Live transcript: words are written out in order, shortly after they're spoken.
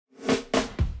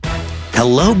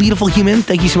Hello, beautiful human.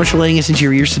 Thank you so much for letting us into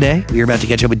your ears today. We are about to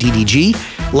catch up with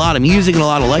DDG. A lot of music and a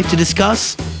lot of life to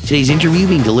discuss. Today's interview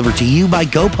being delivered to you by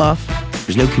GoPuff.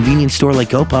 There's no convenience store like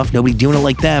GoPuff. Nobody doing it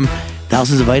like them.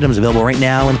 Thousands of items available right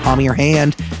now in the palm of your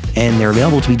hand, and they're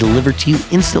available to be delivered to you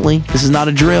instantly. This is not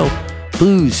a drill.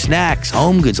 Booze, snacks,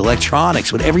 home goods,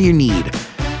 electronics, whatever you need,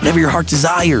 whatever your heart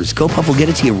desires, GoPuff will get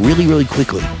it to you really, really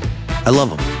quickly. I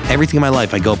love them. Everything in my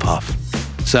life, I GoPuff.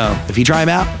 So if you try them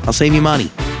out, I'll save you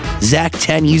money.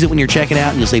 Zach10, use it when you're checking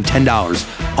out, and you'll save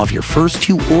 $10 off your first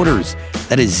 2 orders.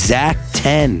 That is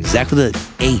Zach10, Zach with an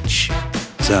H.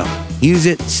 So use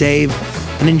it, save,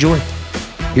 and enjoy.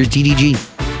 Here's DDG.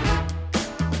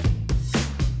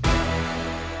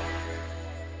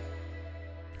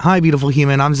 Hi, beautiful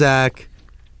human. I'm Zach.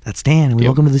 That's Dan.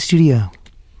 Welcome to the studio.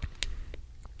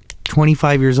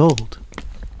 25 years old.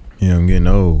 Yeah, I'm getting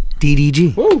old.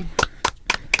 DDG. Woo.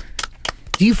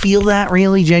 Do you feel that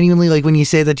really, genuinely? Like when you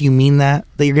say that, do you mean that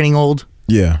you're getting old?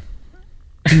 Yeah.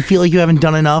 Do you feel like you haven't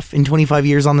done enough in 25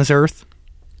 years on this earth?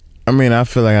 I mean, I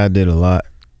feel like I did a lot.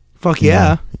 Fuck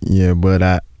yeah. Yeah, but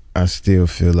I still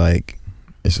feel like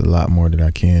it's a lot more that I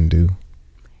can do.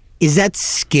 Is that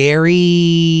scary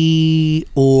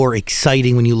or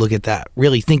exciting when you look at that?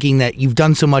 Really thinking that you've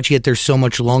done so much, yet there's so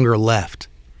much longer left?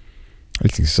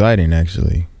 It's exciting,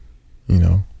 actually. You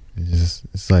know,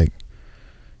 it's like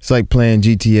playing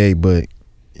GTA, but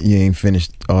you ain't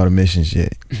finished all the missions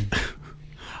yet.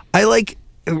 I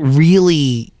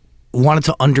really wanted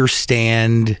to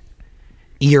understand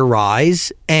your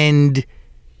rise, and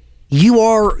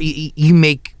you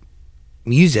make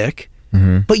music.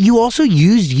 Mm-hmm. But you also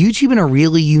used YouTube in a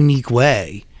really unique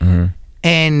way. Mm-hmm.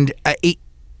 And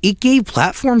it gave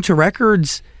platform to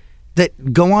records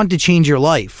that go on to change your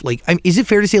life. Like, is it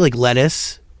fair to say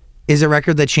Lettuce is a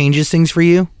record that changes things for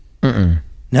you?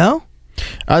 No?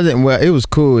 I think, well, it was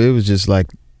cool. It was just like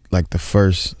the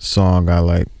first song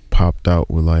I popped out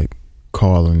with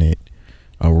calling it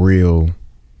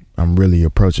I'm really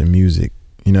approaching music.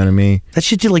 You know what I mean? That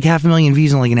shit did 500,000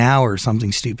 views in an hour or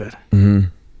something stupid. Mm-hmm.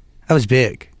 That was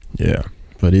big. Yeah,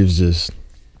 but it was just,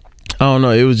 I don't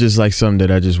know, it was just something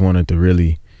that I just wanted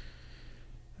to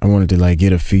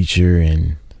get a feature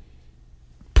and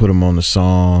put them on the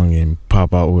song and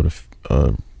pop out with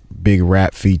a big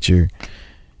rap feature,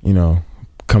 you know,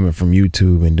 coming from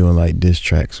YouTube and doing diss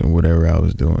tracks and whatever I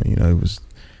was doing. You know,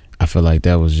 I feel like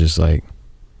that was just I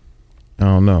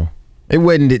don't know.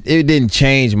 It didn't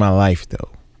change my life though.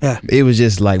 Yeah. It was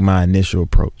just my initial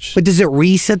approach. But does it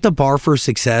reset the bar for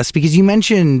success? Because you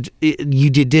mentioned you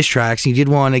did diss tracks. You did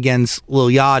one against Lil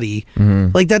Yachty.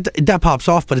 Mm-hmm. That pops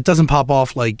off, but it doesn't pop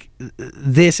off like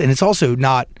this. And it's also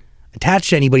not attached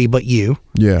to anybody but you.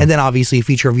 Yeah. And then obviously a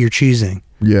feature of your choosing.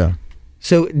 Yeah.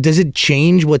 So does it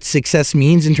change what success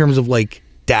means in terms of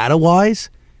data-wise?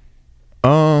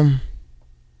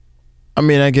 I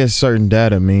mean, I guess certain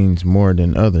data means more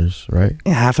than others, right?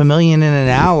 Yeah, 500,000 in an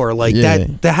hour.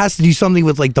 That has to do something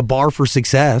with the bar for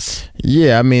success.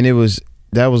 Yeah, I mean,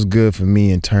 that was good for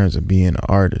me in terms of being an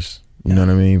artist. You know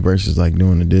what I mean? Versus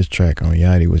doing a diss track on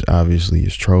Yachty, which obviously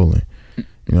is trolling. You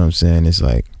know what I'm saying? It's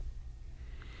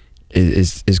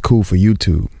it's cool for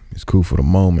YouTube. It's cool for the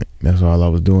moment. That's all I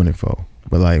was doing it for.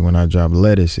 But when I dropped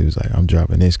Lettuce, it was I'm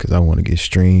dropping this because I want to get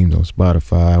streams on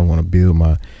Spotify. I want to build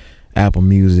my Apple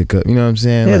Music up, you know what I'm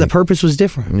saying? Yeah, the purpose was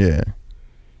different. Yeah.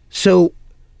 So,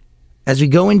 as we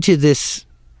go into this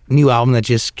new album that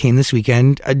just came this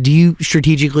weekend, do you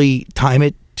strategically time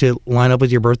it to line up with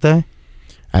your birthday?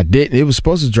 I did. It was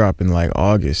supposed to drop in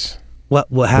August. What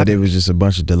happened? But it was just a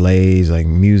bunch of delays.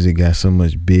 Music got so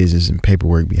much business and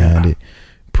paperwork behind it,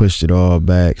 pushed it all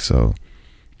back. So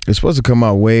it's supposed to come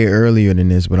out way earlier than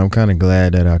this, but I'm kind of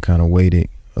glad that I kind of waited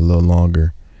a little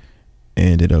longer.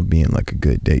 Ended up being a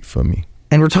good date for me.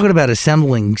 And we're talking about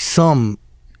assembling some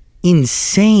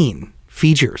insane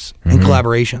features and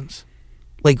collaborations.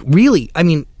 Really, I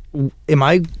mean, am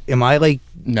I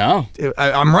No.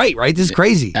 I'm right? This is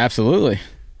crazy. Absolutely.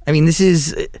 I mean, this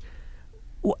is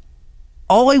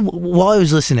while I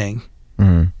was listening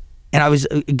and I was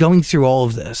going through all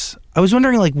of this, I was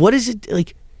wondering what is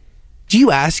it do you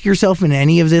ask yourself in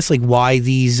any of this why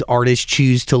these artists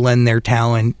choose to lend their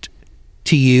talent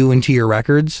to you and to your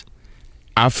records?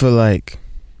 I feel like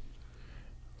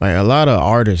a lot of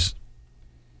artists,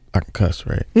 I can cuss,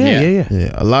 right? Yeah.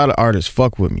 A lot of artists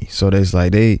fuck with me, so there's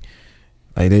they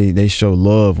show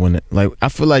love when I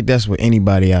feel like that's with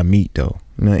anybody I meet though.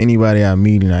 You know, anybody I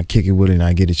meet and I kick it with and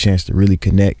I get a chance to really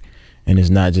connect, and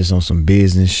it's not just on some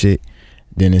business shit.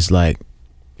 Then it's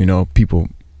people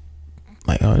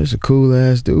oh, this is a cool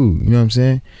ass dude. You know what I'm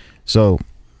saying? So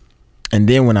And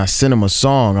then when I send them a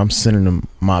song, I'm sending them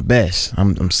my best.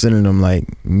 I'm sending them like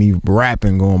me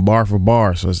rapping, going bar for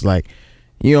bar. So it's like,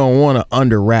 you don't want to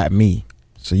under rap me.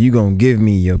 So you gonna give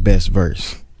me your best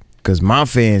verse. Cause my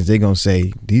fans, they gonna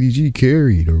say DDG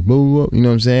carried or blah, blah, blah. You know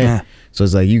what I'm saying? Yeah. So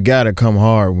it's like, you gotta come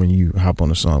hard when you hop on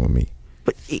a song with me.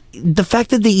 But the fact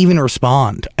that they even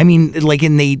respond, I mean, like,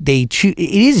 and they choose, it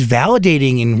is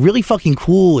validating and really fucking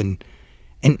cool. And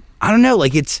I don't know,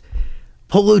 like, it's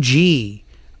Polo G.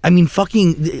 I mean,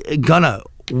 fucking Gunna,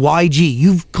 YG.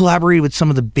 You've collaborated with some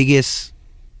of the biggest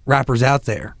rappers out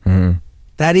there. Mm-hmm.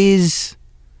 That is,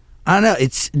 I don't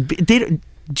know.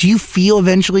 Do you feel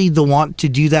eventually the want to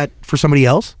do that for somebody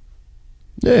else?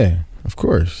 Yeah, of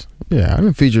course. Yeah, I've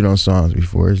been featured on songs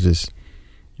before. It's just,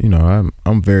 you know,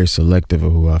 I'm very selective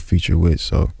of who I feature with.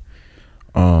 So,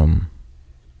 but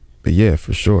yeah,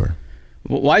 for sure.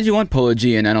 Why'd you want Polo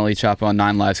G and NLE Choppa on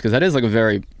 9 Lives? Because that is like a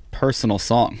very personal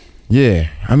song. Yeah,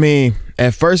 I mean,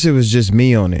 at first it was just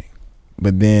me on it,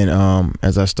 but then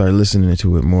as I started listening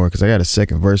to it more, because I got a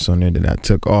second verse on there that I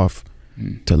took off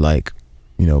to, like,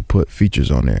 you know, put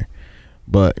features on there.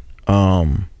 But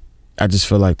I just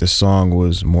feel like the song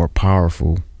was more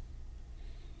powerful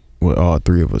with all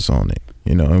three of us on it,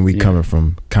 you know, and we coming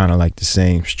from kind of like the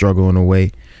same struggle in a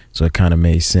way, so it kind of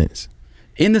made sense.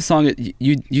 In the song,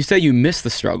 you say you miss the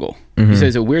struggle. Mm-hmm. You say,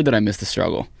 is it weird that I miss the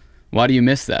struggle? Why do you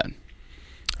miss that?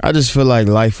 I just feel like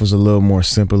life was a little more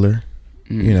simpler,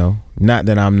 you know. Not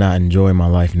that I'm not enjoying my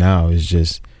life now. It's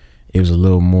just, it was a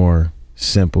little more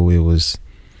simple. It was,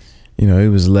 you know, it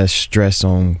was less stress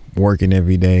on working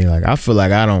every day. Like, I feel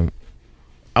like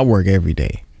I work every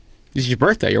day. It's your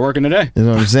birthday. You're working today. You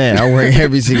know what I'm saying? I work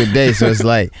every single day. So it's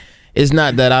like, it's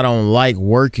not that I don't like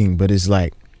working, but it's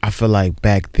like, I feel like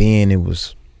back then it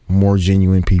was more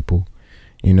genuine people.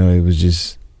 You know, it was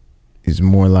just, it's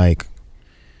more like,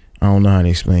 I don't know how to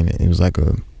explain it. It was like I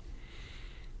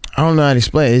don't know how to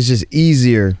explain it. It's just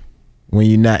easier when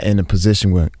you're not in a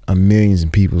position with millions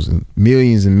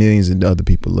and millions of other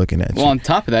people looking at you. Well, on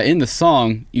top of that, in the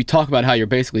song, you talk about how you're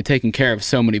basically taking care of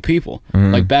so many people.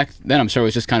 Like back then, I'm sure it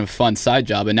was just kind of a fun side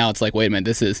job, and now it's like, wait a minute,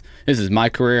 this is my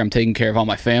career. I'm taking care of all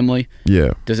my family.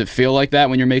 Yeah. Does it feel like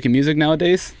that when you're making music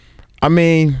nowadays? I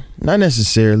mean, not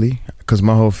necessarily, because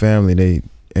my whole family,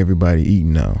 everybody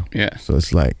eating now. Yeah. So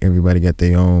it's like everybody got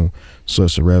their own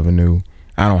source of revenue.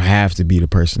 I don't have to be the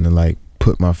person to like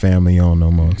put my family on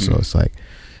no more. So it's like,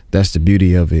 that's the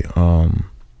beauty of it. I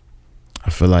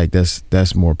feel like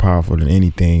that's more powerful than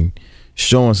anything.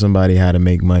 Showing somebody how to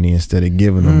make money instead of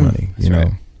giving them money, you know?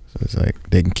 Right. So it's like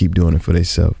they can keep doing it for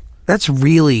themselves. That's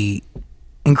really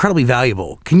incredibly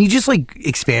valuable. Can you just like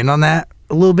expand on that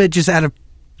a little bit, just out of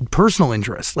personal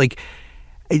interest? Like,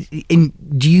 and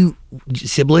do you,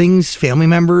 siblings, family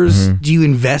members, do you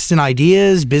invest in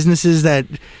ideas, businesses that,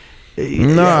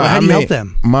 No, how do you help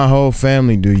them? My whole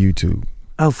family do YouTube.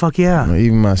 Oh, fuck yeah. You know,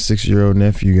 even my 6-year-old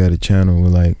nephew got a channel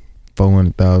with like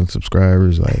 400,000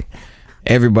 subscribers. Like,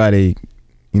 everybody,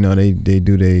 you know, they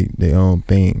do their own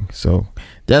thing. So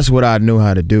that's what I knew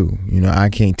how to do. You know, I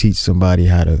can't teach somebody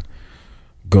how to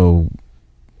go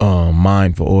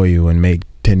mine for oil and make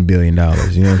 $10 billion. You know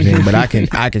what I'm saying? But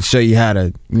I can show you how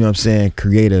to, you know what I'm saying,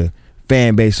 create a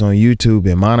fan base on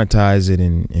YouTube and monetize it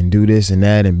and do this and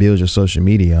that and build your social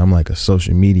media. I'm like a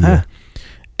social media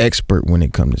expert when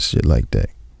it comes to shit like that.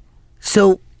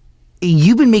 So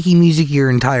you've been making music your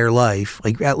entire life,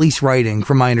 like at least writing,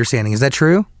 from my understanding. Is that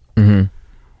true? Mm-hmm.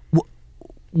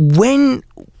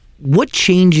 What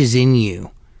changes in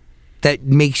you that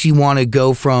makes you want to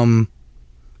go from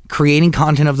creating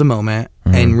content of the moment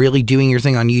and really doing your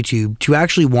thing on YouTube to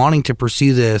actually wanting to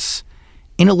pursue this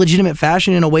in a legitimate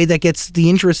fashion in a way that gets the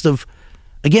interest of,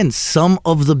 again, some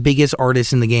of the biggest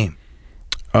artists in the game?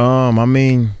 I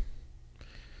mean,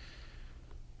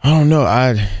 I don't know.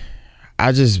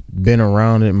 I just been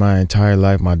around it my entire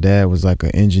life. My dad was like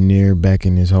an engineer back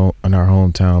in our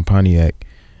hometown, Pontiac,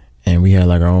 and we had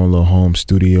like our own little home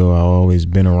studio. I always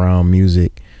been around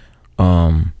music,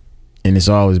 and it's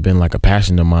always been like a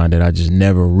passion of mine that I just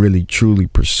never really truly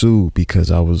pursued because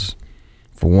I was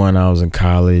in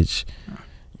college.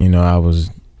 You know, I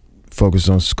was focused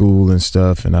on school and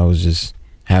stuff, and I was just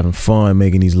having fun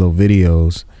making these little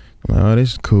videos. I'm like, oh,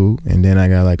 this is cool. And then I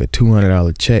got like a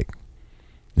 $200 check.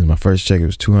 It was my first check. It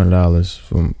was $200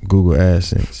 from Google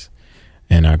AdSense.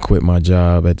 And I quit my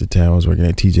job at the time. I was working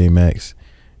at TJ Maxx.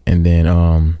 And then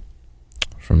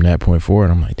from that point forward,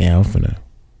 I'm like, damn,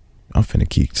 I'm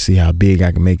finna see how big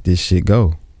I can make this shit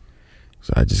go.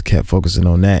 So I just kept focusing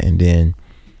on that. And then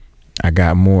I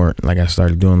got more, like I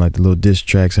started doing like the little diss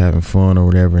tracks, having fun or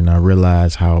whatever. And I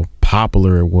realized how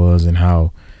popular it was and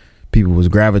how people was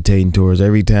gravitating towards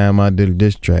every time I did a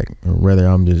diss track, or whether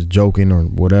I'm just joking or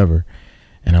whatever.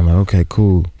 And I'm like, okay,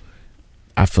 cool.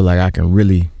 I feel like I can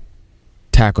really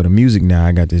tackle the music now.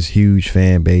 I got this huge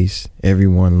fan base.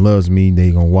 Everyone loves me.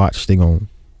 They gonna watch. They gonna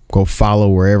go follow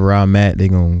wherever I'm at. They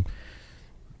gonna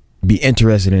be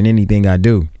interested in anything I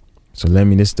do. So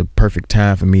this is the perfect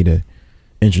time for me to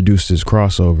introduce this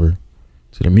crossover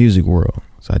to the music world.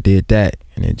 So I did that,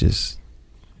 and it just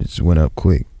went up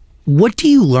quick. What do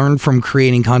you learn from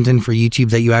creating content for YouTube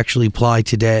that you actually apply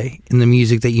today in the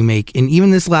music that you make, and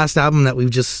even this last album that we've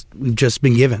just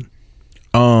been given?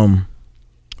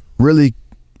 Really,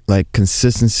 like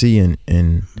consistency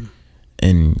and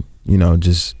you know,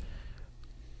 just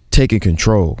taking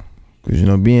control. Because, you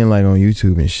know, being like on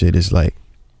YouTube and shit, it's like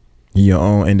you're your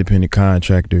own independent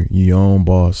contractor, you're your own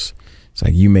boss. It's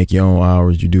like you make your own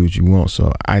hours, you do what you want.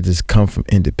 So I just come from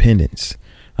independence.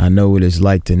 I know what it's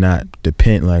like to not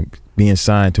depend, like being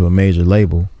signed to a major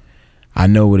label. I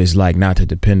know what it's like not to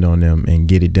depend on them and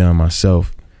get it done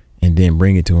myself, and then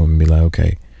bring it to them and be like,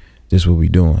 okay, this is what we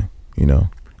doing, you know.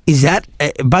 Is that,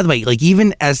 by the way, like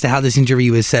even as to how this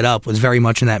interview is set up was very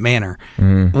much in that manner,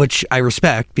 which I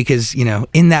respect because, you know,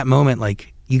 in that moment,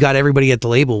 like you got everybody at the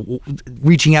label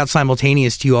reaching out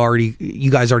simultaneous to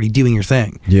you guys already doing your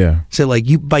thing. Yeah. So like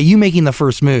by you making the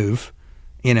first move,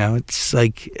 you know, it's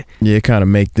like. Yeah, it kind of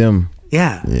make them.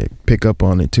 Yeah, pick up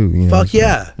on it too. You know? Fuck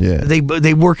yeah. Yeah.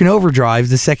 They work in overdrive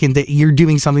the second that you're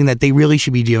doing something that they really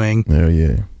should be doing. Oh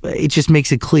yeah. It just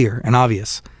makes it clear and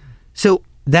obvious. So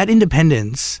that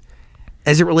independence,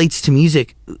 as it relates to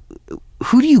music,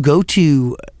 who do you go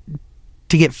to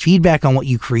get feedback on what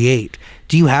you create?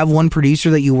 Do you have one producer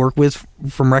that you work with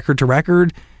from record to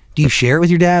record? Do you share it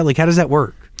with your dad? Like, how does that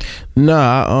work?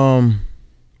 Nah,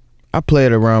 I play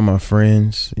it around my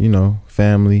friends, you know,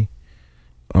 family,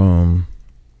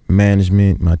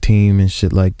 management, my team and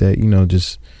shit like that, you know,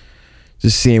 just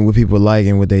seeing what people like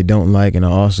and what they don't like. And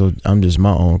I'm just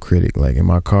my own critic. Like in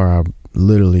my car, I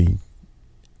literally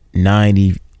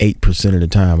 98% of the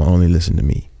time I only listen to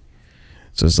me.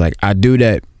 So it's like I do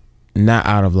that not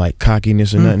out of like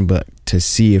cockiness or nothing, but to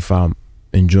see if I'm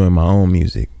enjoying my own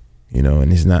music, you know.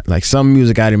 And it's not like some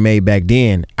music I done made back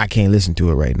then, I can't listen to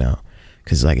it right now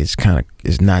because like it's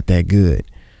not that good.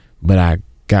 But I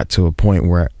got to a point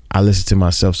where I listen to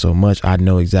myself so much, I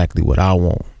know exactly what I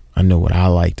want. I know what I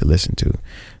like to listen to.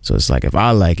 So it's like if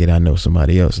I like it, I know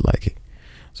somebody else like it.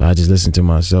 So I just listen to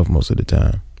myself most of the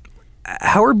time.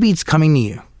 How are beats coming to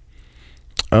you?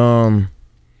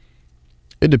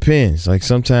 It depends. Like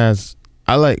sometimes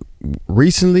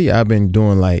recently I've been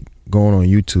doing like going on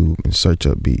YouTube and search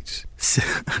up beats.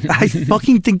 I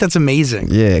fucking think that's amazing.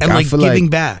 Yeah. And like giving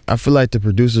back. I feel like the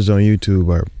producers on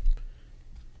YouTube are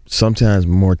sometimes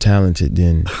more talented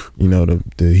than, you know,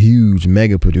 the huge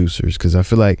mega producers. Cause I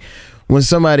feel like when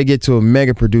somebody get to a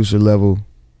mega producer level,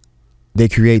 their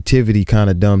creativity kind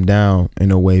of dumbed down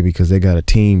in a way because they got a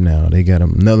team now. They got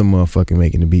another motherfucker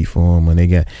making the beat for them, and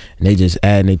they just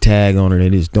adding a tag on it. They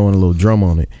just throwing a little drum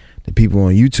on it. The people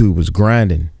on YouTube was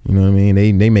grinding. You know what I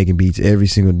mean? They making beats every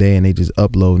single day, and they just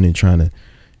uploading and trying to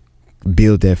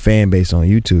build that fan base on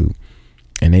YouTube,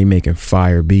 and they making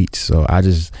fire beats. So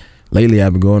lately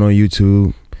I've been going on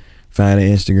YouTube,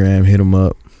 finding Instagram, hit them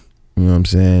up. You know what I'm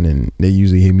saying? And they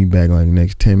usually hit me back like the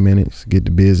next 10 minutes, get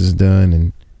the business done,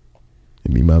 and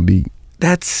it'd be my beat.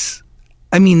 That's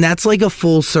like a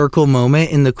full circle moment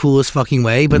in the coolest fucking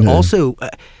way, but also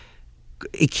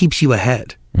it keeps you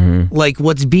ahead. Mm-hmm. Like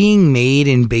what's being made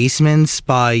in basements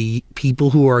by people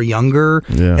who are younger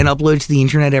and upload to the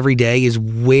internet every day is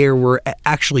where we're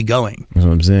actually going. That's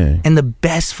what I'm saying. And the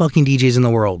best fucking DJs in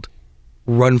the world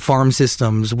run farm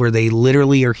systems where they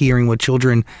literally are hearing what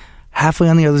children halfway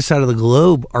on the other side of the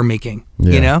globe are making,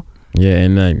 you know? Yeah,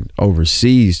 and like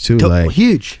overseas too. Like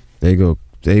huge.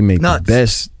 They make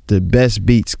nuts. The best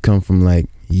beats come from like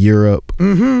Europe,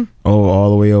 all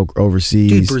the way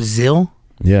overseas. Dude, Brazil.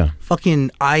 Yeah. Fucking,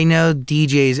 I know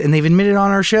DJs, and they've admitted on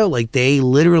our show, like they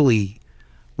literally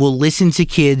will listen to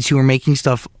kids who are making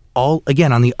stuff all,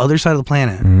 again, on the other side of the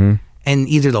planet. Mm-hmm. And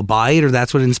either they'll buy it or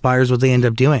that's what inspires what they end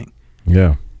up doing.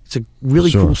 Yeah. It's a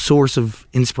really cool source of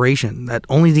inspiration that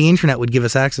only the internet would give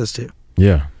us access to.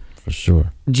 Yeah, for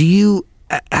sure.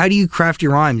 How do you craft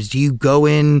your rhymes? Do you go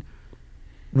in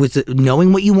with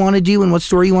knowing what you want to do and what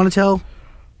story you want to tell?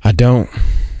 I don't.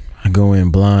 I go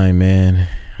in blind, man.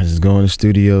 I just go in the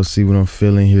studio, see what I'm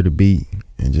feeling, hear the beat,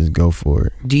 and just go for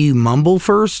it. Do you mumble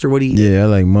first, or what do you? Yeah, I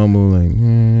like mumble, like,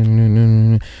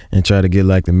 and try to get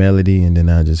like the melody, and then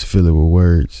I just fill it with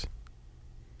words.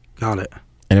 Got it.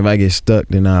 And if I get stuck,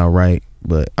 then I'll write.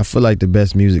 But I feel like the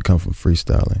best music comes from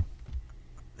freestyling.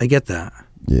 I get that.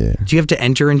 Yeah. Do you have to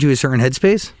enter into a certain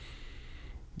headspace?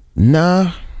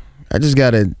 Nah, I just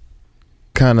gotta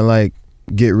kind of like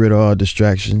get rid of all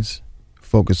distractions,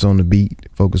 focus on the beat,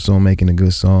 focus on making a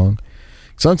good song.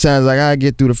 Sometimes like I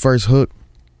get through the first hook,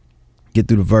 get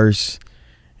through the verse,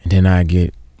 and then I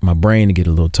get my brain to get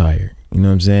a little tired. You know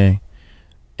what I'm saying?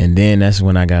 And then that's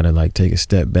when I gotta like take a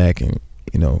step back and,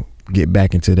 you know, get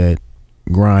back into that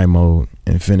grind mode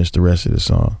and finish the rest of the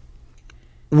song.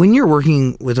 When you're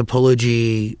working with a Polo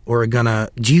G or a Gunna,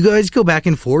 do you guys go back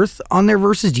and forth on their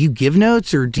verses? Do you give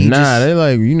notes or do you They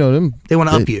like, you know, them. They want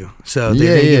to up you, so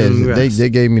they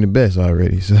gave me the best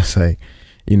already. So it's like,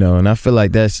 you know, and I feel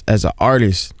like that's, as an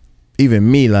artist,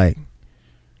 even me, like,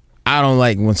 I don't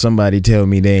like when somebody tell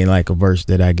me they ain't like a verse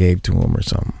that I gave to them or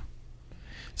something.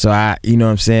 So I, you know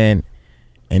what I'm saying,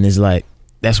 and it's like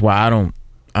that's why I don't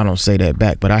say that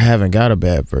back. But I haven't got a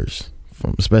bad verse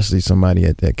from especially somebody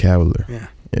at that caliber. Yeah.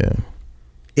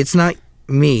 It's not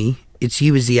me. It's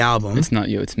you. Is the album? It's not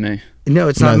you. It's me. No,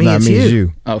 it's not me. It's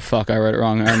you. Oh fuck! I read it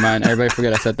wrong. Never mind. Everybody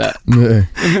forget I said that.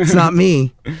 It's not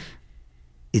me.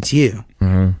 It's you.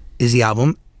 Mm-hmm. Is the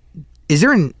album? Is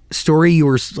there a story you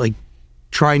were like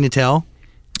trying to tell?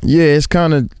 Yeah, it's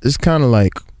kind of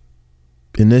like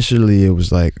initially it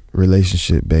was like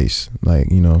relationship based, like,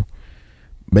 you know,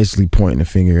 basically pointing the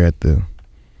finger at the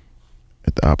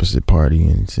opposite party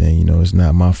and saying, you know, it's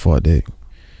not my fault that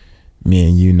me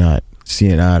and you not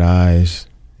seeing eye to eyes.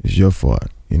 It's your fault,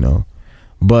 you know.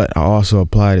 But I also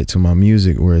applied it to my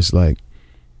music where it's like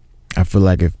I feel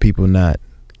like if people not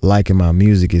liking my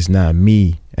music, it's not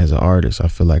me as an artist. I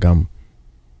feel like I'm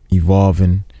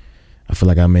evolving. I feel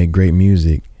like I make great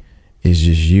music. It's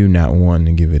just you not wanting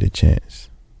to give it a chance.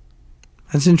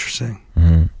 That's interesting.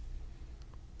 Mm-hmm.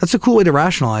 That's a cool way to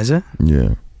rationalize it.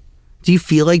 Yeah. Do you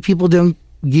feel like people don't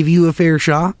give you a fair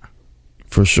shot?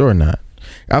 For sure not.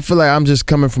 I feel like I'm just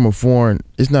coming from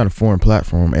it's not a foreign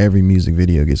platform. Every music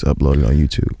video gets uploaded on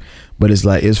YouTube. But it's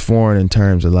like, it's foreign in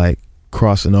terms of like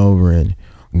crossing over and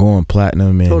going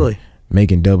platinum and totally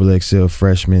making XXL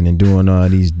freshman and doing all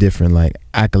these different like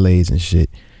accolades and shit.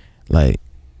 Like,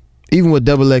 even with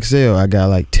XXL, I got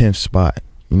like 10th spot.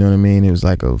 You know what I mean? It was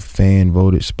like a fan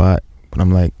voted spot. But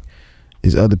I'm like,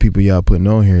 there's other people y'all putting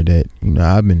on here that, you know,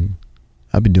 I've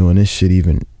been doing this shit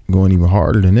going even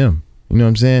harder than them. You know what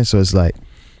I'm saying? So it's like,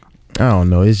 I don't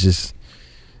know. It's just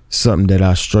something that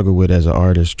I struggle with as an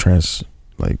artist,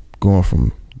 like going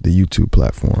from the YouTube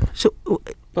platform. So,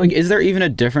 like, is there even a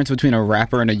difference between a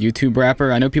rapper and a YouTube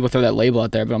rapper? I know people throw that label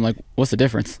out there, but I'm like, what's the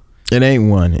difference? It ain't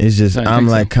one. It's just I'm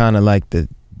like kind of like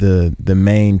the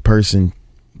main person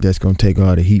that's gonna take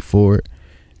all the heat for it,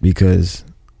 because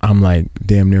I'm like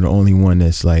damn near the only one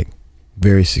that's like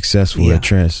very successful at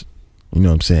you know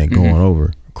what I'm saying,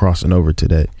 going crossing over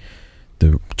to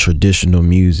the traditional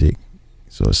music.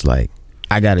 So it's like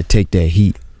I gotta take that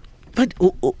heat. But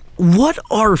what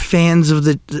are fans of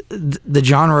the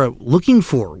genre looking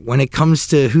for when it comes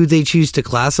to who they choose to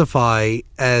classify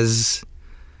as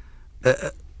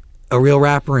a real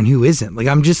rapper and who isn't? Like,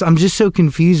 I'm just so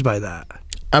confused by that.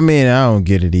 I mean, I don't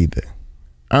get it either.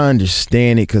 I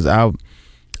understand it because I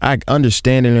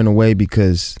understand it in a way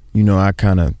because, you know,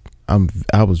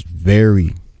 I was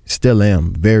still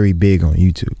am very big on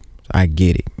YouTube. I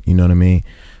get it. You know what I mean?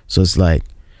 So it's like,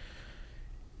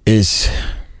 it's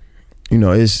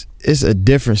a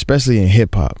difference, especially in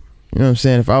hip hop. You know what I'm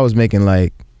saying? If I was making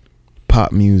like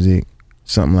pop music,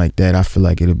 something like that, I feel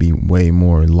like it'll be way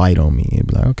more light on me. It'd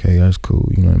be like, okay, that's cool.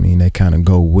 You know what I mean? They kind of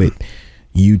go with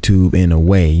YouTube in a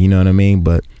way, you know what I mean?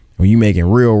 But when you making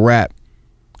real rap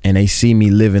and they see me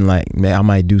living like, man, I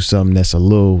might do something that's a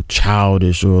little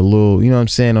childish or a little, you know what I'm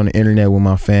saying, on the internet with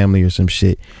my family or some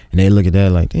shit, and they look at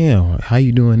that like, damn, how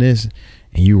you doing this?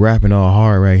 And you rapping all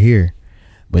hard right here.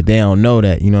 But they don't know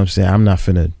that, you know what I'm saying? I'm not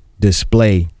finna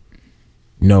display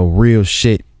no real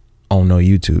shit on no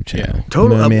YouTube channel. Yeah, totally. You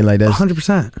know what I mean? Like, that's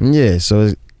 100%. Yeah, so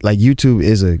it's, like, YouTube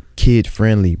is a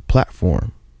kid-friendly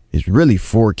platform. It's really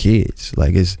for kids.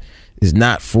 Like, it's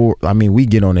not for, I mean, we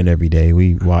get on it every day.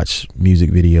 We watch music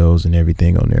videos and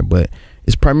everything on there, but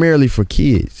it's primarily for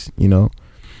kids, you know?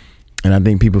 And I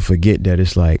think people forget that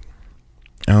it's like,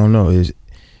 I don't know,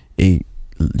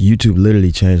 YouTube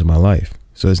literally changed my life.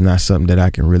 So it's not something that I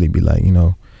can really be like, you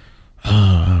know,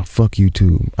 fuck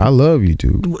YouTube. I love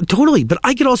YouTube. Totally. But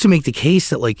I could also make the case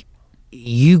that, like,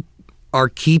 you are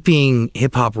keeping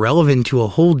hip hop relevant to a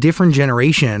whole different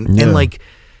generation. Yeah. And, like,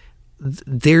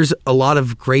 there's a lot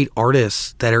of great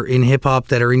artists that are in hip hop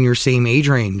that are in your same age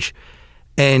range,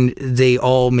 and they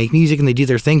all make music and they do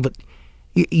their thing. But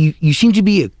you seem to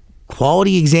be a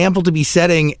quality example to be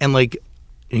setting, and, like,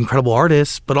 an incredible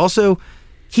artist, but also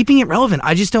keeping it relevant.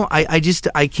 I just don't.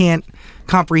 I can't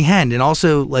comprehend. And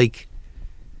also, like,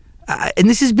 and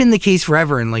this has been the case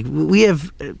forever. And like, we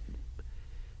have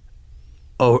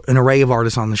an array of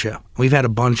artists on the show. We've had a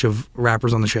bunch of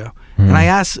rappers on the show, and I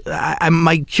ask.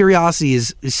 My curiosity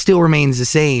still remains the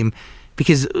same,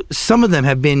 because some of them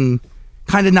have been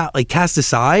kind of not like cast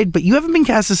aside, but you haven't been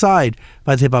cast aside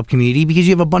by the hip hop community because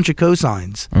you have a bunch of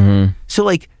cosigns. So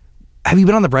like, have you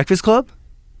been on the Breakfast Club?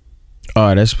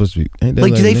 Oh, that's supposed to be. Ain't that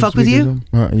Like, do they next fuck with week or you?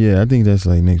 something? Yeah, I think that's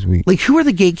like next week. Like, who are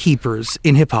the gatekeepers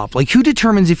in hip hop? Like, who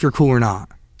determines if you're cool or not?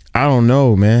 I don't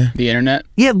know, man. The internet?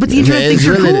 Yeah, but the internet thinks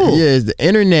you're cool. Yeah, the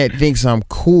internet thinks I'm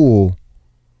cool.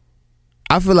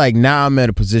 I feel like now I'm at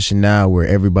a position now where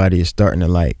everybody is starting to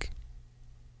like,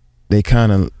 they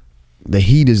kind of, the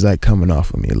heat is like coming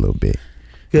off of me a little bit.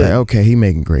 Good. Like, okay, he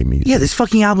making great music. Yeah, this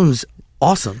fucking album's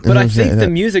awesome. But I I'm think saying? the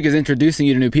music is introducing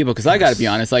you to new people, because I gotta be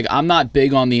honest, like, I'm not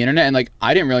big on the internet, and like,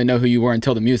 I didn't really know who you were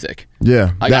until the music.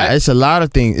 Yeah, it's a lot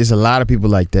of things. It's a lot of people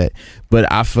like that.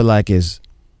 But I feel like it's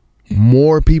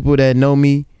more people that know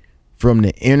me from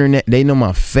the internet. They know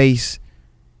my face.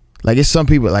 Like, it's some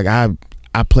people, like, I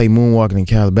play Moonwalking in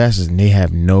Calabasas, and they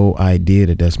have no idea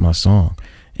that that's my song.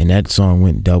 And that song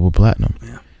went double platinum.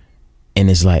 Yeah. And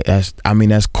it's like,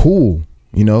 that's cool,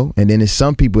 you know? And then there's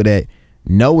some people that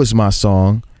know it's my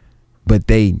song, but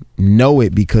they know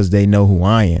it because they know who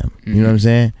I am. You know what I'm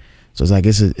saying? So it's like,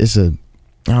 it's a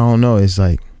I don't know, it's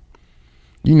like,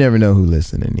 you never know who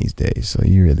listening these days, so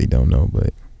you really don't know.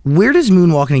 But Where does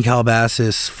Moonwalking in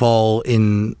Calabasas fall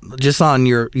in, just on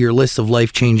your list of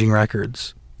life-changing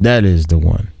records? that is the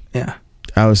one. Yeah.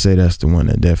 I would say that's the one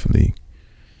that definitely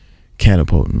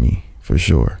catapulted me, for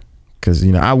sure. Because,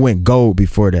 you know, I went gold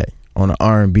before that on an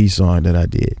R&B song that I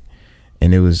did.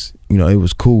 And it was, you know, it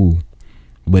was cool,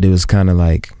 but it was kind of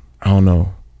like, I don't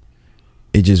know,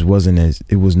 it just wasn't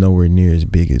it was nowhere near as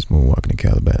big as Moonwalking in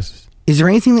Calabasas. Is there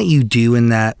anything that you do in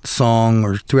that song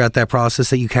or throughout that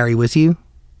process that you carry with you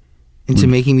into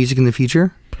making music in the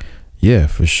future? Yeah,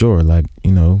 for sure. Like,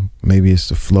 you know, maybe it's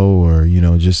the flow, or, you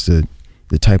know, just the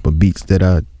type of beats that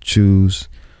I choose.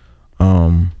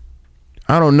 I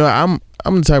don't know.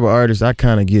 I'm the type of artist, I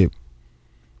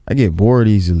get bored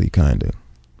easily, kind of.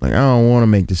 Like, I don't want to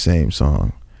make the same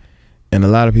song. And a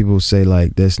lot of people say,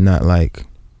 like, that's not, like,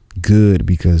 good,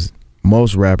 because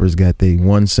most rappers got they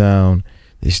one sound,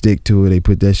 they stick to it, they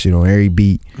put that shit on every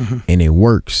beat, and it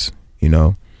works, you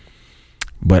know?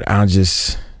 But I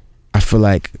feel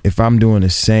like if I'm doing the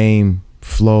same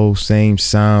flow, same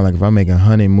sound, like if I'm making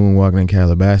 100 Moonwalking in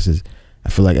Calabasas, I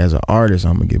feel like as an artist,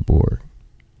 I'm gonna get bored.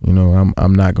 You know,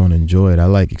 I'm not gonna enjoy it. I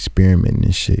like experimenting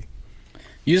and shit.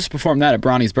 You just performed that at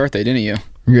Bronny's birthday, didn't you?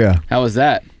 Yeah. How was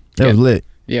that? That was lit.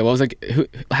 Yeah, what was like?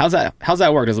 How's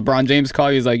that work? Does LeBron James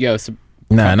call you? He's like, yo,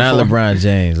 Nah, not LeBron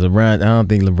James. I don't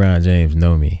think LeBron James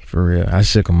know me, for real. I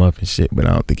shook him up and shit, but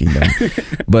I don't think he know me.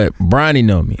 But Bronny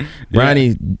know me.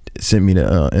 Bronny sent me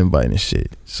the invite and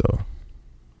shit. So,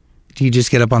 Do you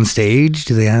just get up on stage?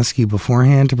 Do they ask you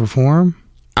beforehand to perform?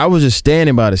 I was just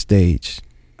standing by the stage,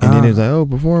 and then it was like, "Oh,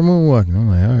 perform Moonwalking." I'm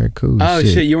like, "All right, cool." Oh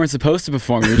shit, you weren't supposed to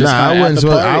perform. You were just Nah,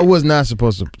 I I was not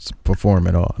supposed to perform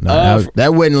at all. No,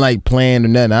 that wasn't like planned or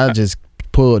nothing. I just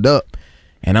pulled up,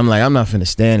 and I'm like, I'm not finna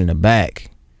stand in the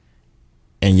back,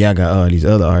 and y'all got all these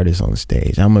other artists on the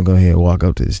stage. I'm gonna go ahead and walk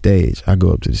up to the stage. I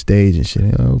go up to the stage and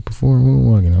shit. Oh, perform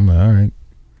Moonwalking. I'm like, all right,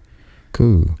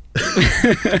 cool.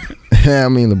 I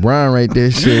mean, LeBron right there.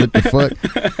 Shit, what the fuck?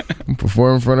 I'm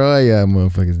performing in front of all y'all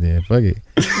motherfuckers there. Fuck it.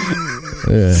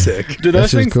 Yeah. Sick. Do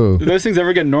those things cool. Do those things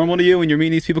ever get normal to you when you're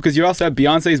meeting these people? Because you also had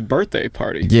Beyonce's birthday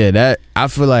party. Yeah, that I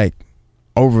feel like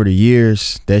over the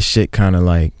years that shit kind of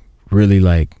like really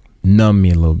like numb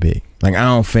me a little bit. Like, I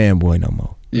don't fanboy no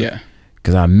more. Yeah.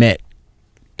 Cause I met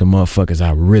the motherfuckers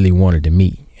I really wanted to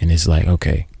meet, and it's like,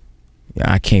 okay,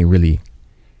 I can't really,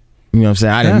 you know what I'm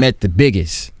saying? I done met the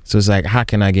biggest, so it's like, how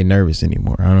can I get nervous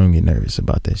anymore? I don't get nervous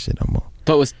about that shit no more.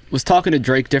 But was talking to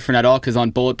Drake different at all? Because on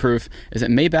Bulletproof, is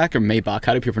it Maybach or Maybach?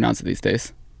 How do people pronounce it these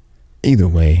days? Either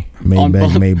way,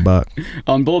 Maybach.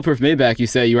 On Bulletproof Maybach, you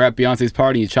say you were at Beyonce's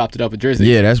party and you chopped it up with Drizzy.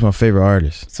 Yeah, that's my favorite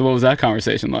artist. So what was that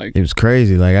conversation like? It was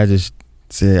crazy. Like,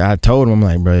 I told him, I'm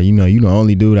like, bro, you know, you the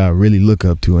only dude I really look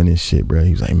up to in this shit, bro.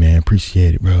 He was like, man,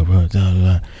 appreciate it, bro. Blah, blah,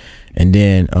 blah. And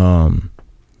then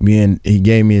he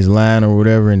gave me his line or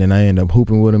whatever, and then I ended up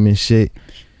hooping with him and shit.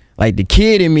 Like, the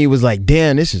kid in me was like,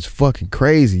 damn, this is fucking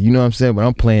crazy. You know what I'm saying? But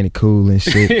I'm playing it cool and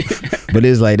shit. But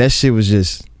it's like, that shit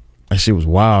was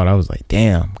wild. I was like,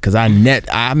 damn. Because I've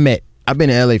been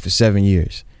in LA for 7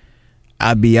 years.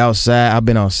 I've been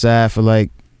outside for like,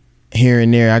 here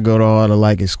and there. I go to all the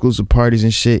like exclusive parties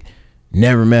and shit.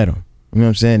 Never met him. You know what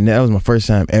I'm saying? That was my first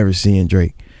time ever seeing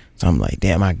Drake. So I'm like,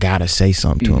 damn, I gotta say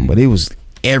something to him. But it was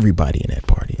everybody in that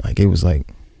party. Like it was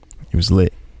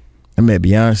lit. I met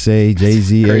Beyonce,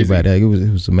 Jay-Z, everybody. Like,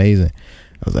 it was amazing.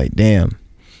 I was like, damn.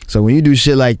 So when you do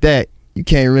shit like that, you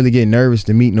can't really get nervous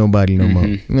to meet nobody no more.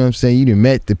 You know what I'm saying? You done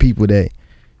met the people that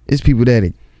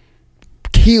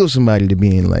kill somebody to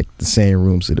be in like the same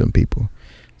rooms with them people.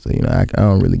 So, you know, I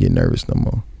don't really get nervous no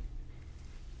more.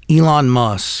 Elon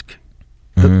Musk,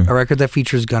 a record that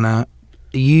features Gunna.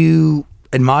 You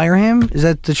admire him? Is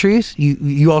that the truth?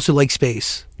 You also like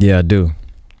space? Yeah, I do.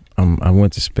 I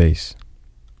went to space.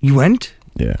 You went?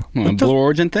 Yeah. Blue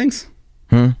Origin things?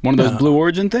 One of those Blue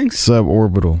Origin things?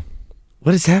 Suborbital.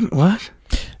 What is that? What?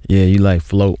 Yeah, you like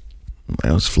float.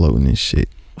 I was floating and shit.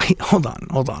 Wait, hold on.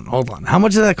 How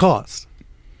much did that cost?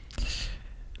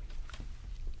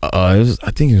 I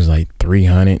think it was like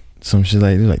 300, some shit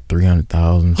like it was like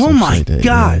 300,000. Oh my like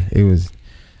God! Yeah, it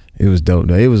was dope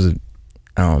though. It was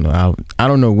I don't know. I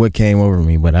don't know what came over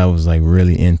me, but I was like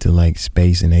really into like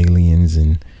space and aliens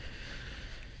and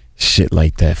shit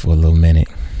like that for a little minute.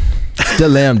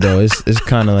 Still am though. It's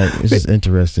kind of like, it's just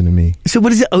interesting to me. So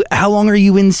what is it? How long are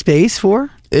you in space for?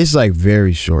 It's like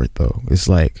very short though. It's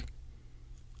like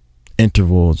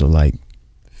intervals of like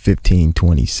 15,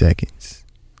 20 seconds.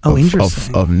 Oh,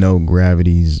 interesting. Of no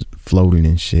gravities floating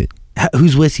and shit.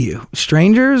 Who's with you?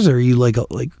 Strangers, or are you like?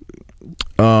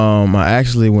 I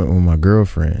actually went with my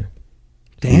girlfriend.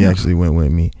 Damn. He actually went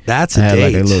with me. That's a I had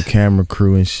date. like a little camera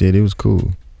crew and shit. It was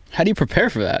cool. How do you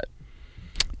prepare for that?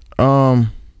 I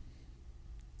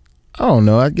don't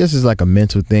know. I guess it's like a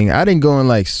mental thing. I didn't go in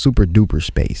like super duper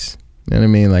space. You know what I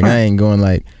mean? Like I ain't going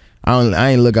like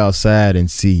I ain't look outside and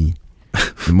see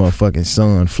the motherfucking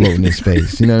sun floating in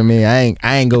space. You know what I mean?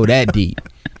 I ain't go that deep.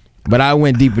 But I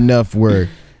went deep enough where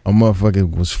a motherfucker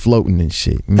was floating and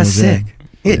shit. You know That's what I'm sick. saying?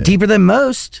 Yeah, deeper than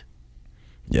most.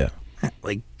 Yeah.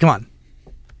 Like, come on.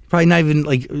 Probably not even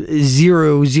like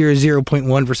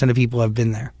 0.1% of people have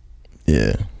been there.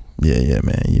 Yeah,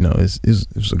 man. You know, it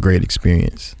was a great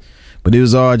experience. But it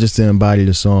was all just to embody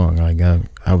the song. Like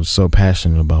I was so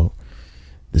passionate about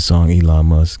the song Elon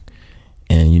Musk.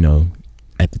 And, you know,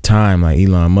 at the time, like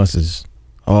Elon Musk is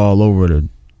all over the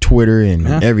Twitter and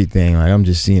everything. Like I'm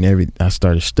just seeing I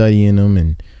started studying him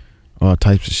and all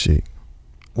types of shit.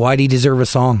 Why do you deserve a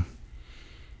song?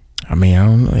 I mean, I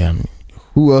don't know.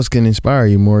 Who else can inspire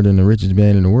you more than the richest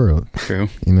man in the world? True.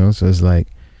 You know, so it's like,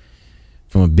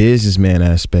 from a businessman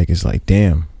aspect, it's like,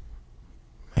 damn,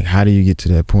 like how do you get to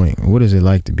that point? What is it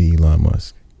like to be Elon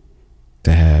Musk?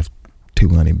 To have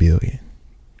 200 billion?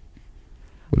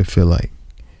 What it feel like?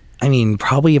 I mean,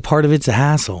 probably a part of it's a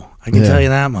hassle. I can tell you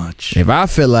that much. If I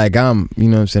feel like you know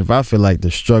what I'm saying? If I feel like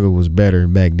the struggle was better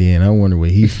back then, I wonder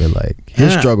what he feel like.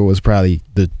 His struggle was probably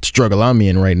the struggle I'm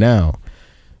in right now,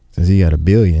 since he got $1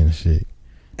 billion and shit.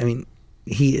 I mean,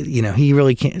 he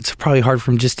really can't. It's probably hard for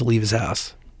him just to leave his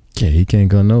house. Yeah, he can't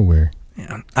go nowhere.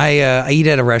 Yeah, I eat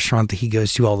at a restaurant that he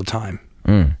goes to all the time,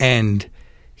 and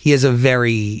he has a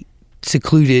very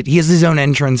secluded. He has his own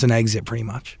entrance and exit, pretty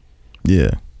much. Yeah,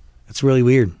 it's really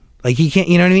weird. Like he can't,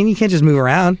 you know what I mean? You can't just move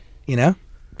around, you know.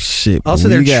 Shit. Also,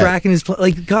 they're tracking his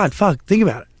like. God, fuck. Think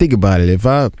about it. Think about it. If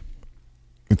I'm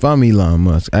Elon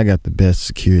Musk, I got the best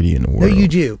security in the world. No, you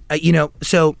do. You know.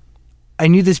 So, I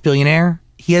knew this billionaire.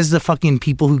 He has the fucking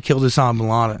people who killed Osama bin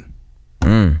Laden.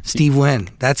 Steve Wynn.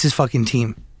 That's his fucking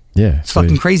team. Yeah, it's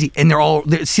fucking crazy, and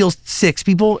they're SEAL 6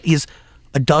 people. He has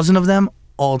a dozen of them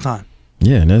all the time.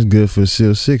 Yeah, and that's good for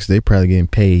SEAL 6. They probably getting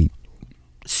paid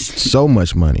so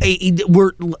much money.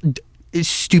 It's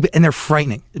stupid, and they're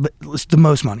frightening, but it's the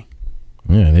most money.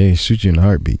 Yeah, they shoot you in a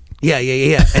heartbeat. Yeah.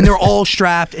 And they're all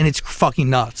strapped, and it's fucking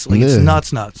nuts. Like, it's nuts.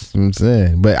 That's what I'm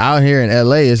saying. But out here in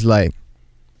LA, it's like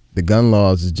the gun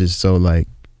laws is just so like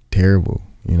terrible,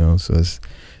 you know. So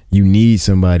you need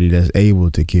somebody that's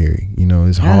able to carry. You know,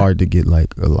 it's hard to get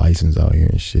like a license out here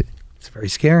and shit. It's very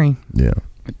scary. Yeah.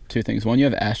 Two things. One, you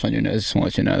have ash on your nose. Just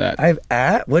want to let you know that. I have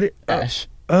ash.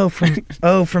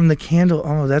 From the candle.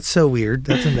 Oh, that's so weird.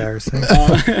 That's embarrassing.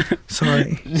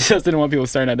 Sorry. Just didn't want people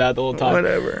staring at that the whole time.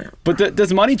 Whatever. But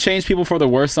does money change people for the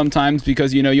worse sometimes?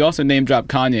 Because, you know, you also name drop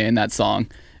Kanye in that song.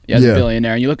 As a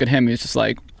billionaire, and you look at him, he's just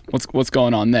like, what's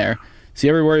going on there? So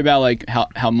you ever worry about like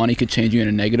how money could change you in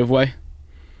a negative way?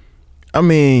 I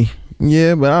mean,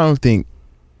 yeah, but I don't think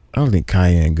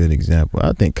Kanye a good example.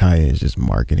 I think Kanye is just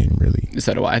marketing, really.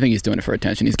 So do I. I think he's doing it for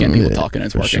attention. He's getting people talking and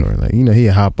it's working. Sure. Like, you know, he'd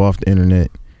hop off the internet,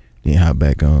 then hop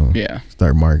back on. Yeah.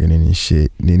 Start marketing and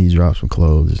shit. And then he drops some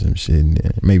clothes or some shit, and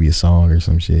then maybe a song or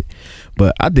some shit.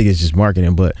 But I think it's just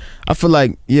marketing. But I feel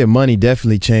like, money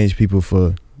definitely changed people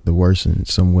for the worse in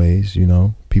some ways, you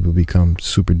know. People become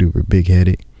super duper big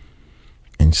headed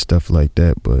and stuff like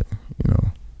that. But, you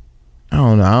know, I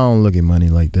don't know. I don't look at money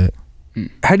like that.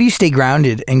 How do you stay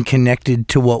grounded and connected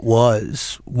to what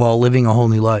was while living a whole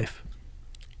new life?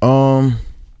 I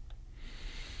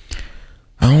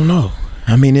don't know.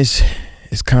 I mean, it's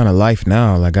kind of life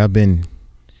now. Like, I've been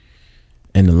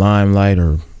in the limelight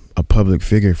or a public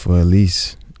figure for at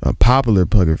least a popular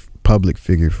public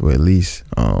figure for at least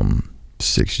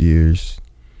 6 years,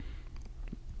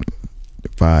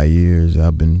 5 years.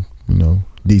 I've been,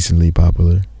 decently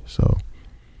popular. So,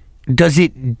 does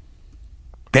it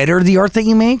better the art that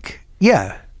you make?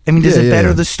 Yeah. I mean, does it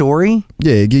better the story?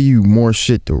 Yeah, it give you more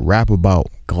shit to rap about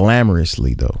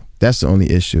glamorously, though. That's the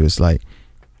only issue. It's like,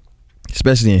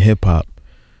 especially in hip hop,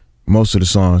 most of the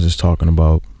songs is talking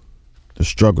about the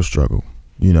struggle,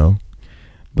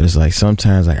 But it's like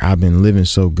sometimes, like, I've been living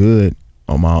so good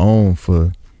on my own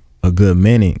for a good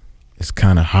minute. It's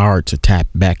kind of hard to tap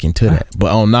back into that.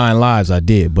 But on 9 Lives, I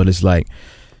did. But it's like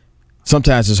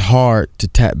sometimes it's hard to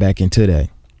tap back into that.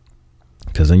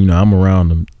 Because, I'm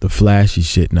around the flashy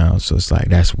shit now. So it's like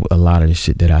that's a lot of the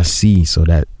shit that I see. So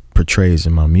that portrays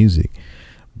in my music.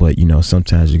 But,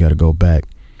 sometimes you got to go back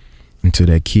into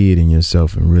that kid in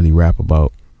yourself and really rap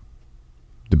about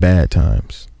the bad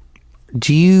times.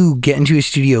 Do you get into a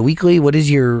studio weekly? What is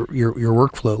your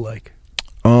workflow like?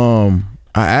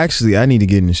 I need to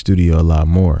get in the studio a lot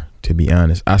more, to be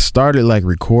honest. I started like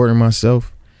recording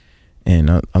myself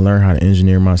and I learned how to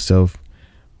engineer myself.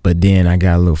 But then I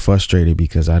got a little frustrated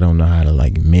because I don't know how to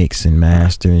like mix and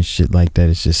master and shit like that.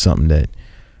 It's just something that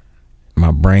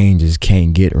my brain just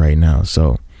can't get right now.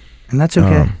 So, and that's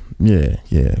okay.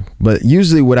 Yeah. But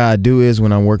usually what I do is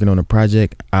when I'm working on a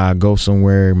project, I go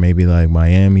somewhere, maybe like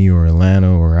Miami or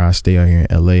Atlanta, or I stay out here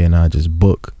in LA and I just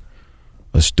book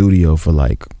a studio for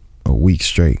like a week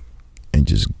straight and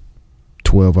just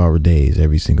 12-hour days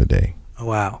every single day. Oh,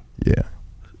 wow. Yeah.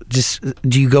 Just,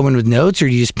 do you go in with notes or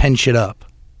do you just pen shit up?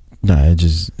 Nah, it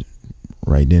just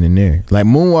right then and there. Like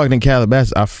Moonwalking in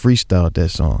Calabasas, I freestyled that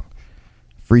song.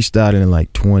 Freestyled it in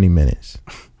like 20 minutes.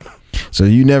 So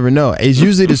you never know. It's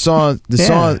usually the songs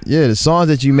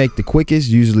that you make the quickest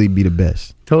usually be the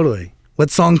best. Totally. What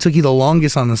song took you the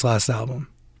longest on this last album?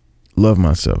 Love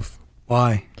Myself.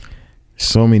 Why?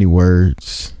 So many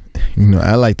words.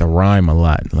 I like to rhyme a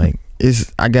lot. Like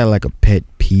I got like a pet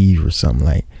peeve or something.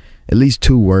 Like at least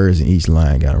 2 words in each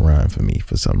line got to rhyme for me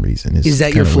for some reason. Is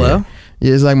that your flow? Weird.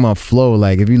 Yeah, it's like my flow.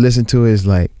 Like if you listen to it, it's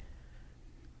like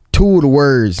 2 of the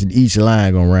words in each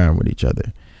line gonna rhyme with each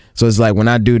other. So it's like when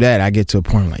I do that, I get to a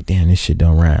point like, damn, this shit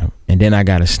don't rhyme. And then I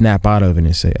gotta snap out of it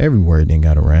and say every word didn't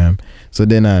gotta rhyme. So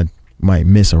then I might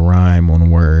miss a rhyme on a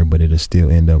word, but it'll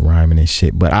still end up rhyming and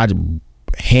shit. But I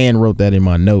hand wrote that in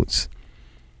my notes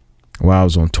while I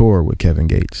was on tour with Kevin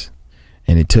Gates.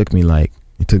 And it took me a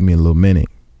little minute.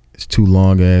 It's 2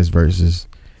 long ass verses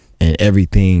and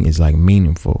everything is like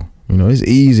meaningful. It's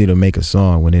easy to make a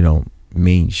song when it don't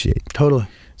mean shit. Totally.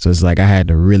 So it's like I had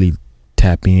to really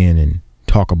tap in and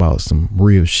talk about some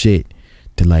real shit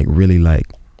to like really like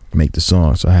make the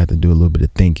song. So I had to do a little bit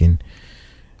of thinking,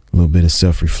 a little bit of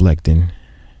self-reflecting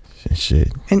and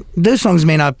shit. And those songs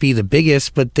may not be the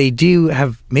biggest, but they do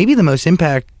have maybe the most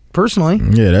impact personally.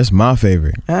 Yeah, that's my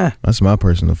favorite. Yeah. That's my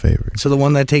personal favorite. So the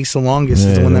one that takes the longest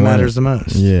is the one that matters the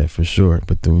most. Yeah, for sure.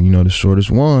 But the shortest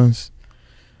ones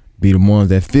be the ones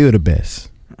that feel the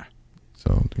best.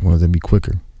 So the ones that be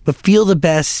quicker. But feel the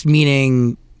best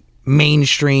meaning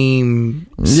mainstream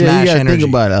smash you gotta energy. Think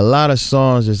about it. A lot of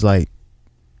songs is like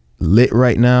lit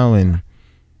right now and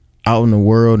out in the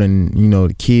world, and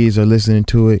the kids are listening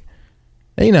to it.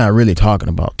 They not really talking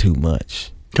about too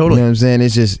much. Totally. You know what I'm saying?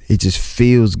 It just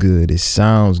feels good. It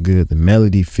sounds good. The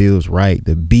melody feels right.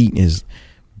 The beat is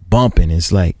bumping.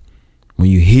 It's like when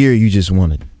you hear, you just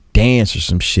want to dance or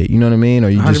some shit. You know what I mean? Or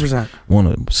you 100%. just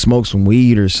want to smoke some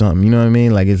weed or something. You know what I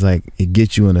mean? Like it's like it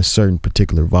gets you in a certain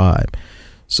particular vibe.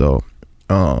 So,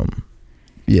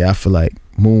 yeah, I feel like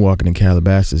Moonwalking in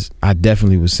Calabasas, I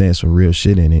definitely was saying some real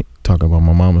shit in it, talking about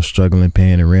my mama struggling,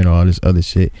 paying the rent, all this other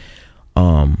shit.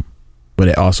 But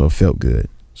it also felt good.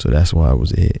 So that's why it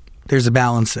was a hit. There's a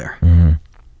balance there. Mm-hmm.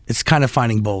 It's kind of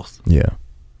finding both. Yeah.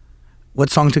 What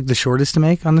song took the shortest to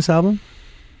make on this album?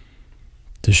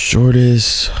 The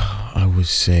shortest, I would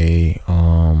say,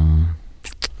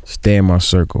 Stay in My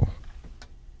Circle.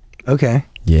 Okay.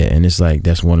 Yeah, and it's like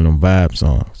that's one of them vibe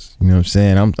songs. You know what I'm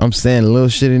saying? I'm saying a little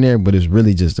shit in there, but it's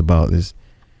really just about this.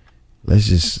 Let's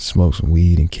just smoke some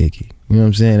weed and kick it. You know what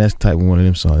I'm saying? That's type of one of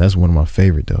them songs. That's one of my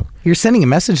favorite though. You're sending a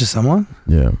message to someone.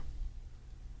 Yeah.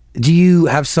 Do you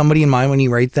have somebody in mind when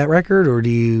you write that record, or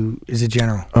is it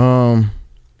general?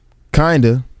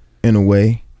 Kinda, in a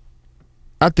way.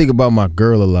 I think about my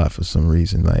girl a lot for some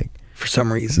reason. Like for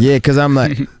some reason. Yeah, because I'm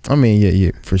like, I mean,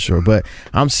 yeah, for sure. But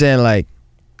I'm saying, like,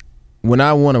 when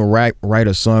I want to write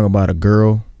a song about a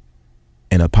girl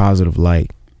in a positive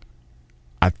light,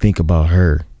 I think about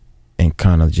her and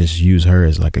kind of just use her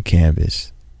as like a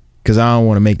canvas. Because I don't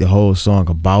want to make the whole song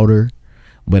about her,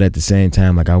 but at the same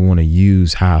time, like, I want to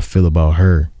use how I feel about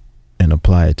her and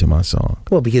apply it to my song.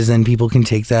 Well, because then people can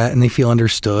take that and they feel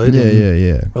understood.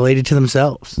 Yeah. Related to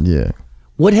themselves. Yeah.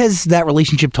 What has that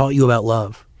relationship taught you about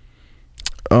love?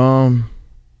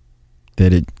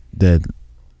 That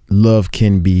love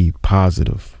can be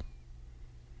positive.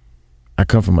 I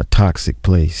come from a toxic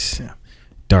place,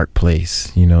 dark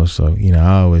place, you know, so, you know,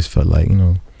 I always felt like, you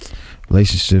know,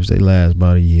 relationships, they last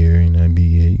about a year, and I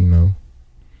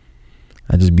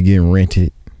just be getting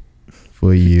rented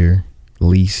for a year,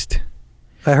 leased.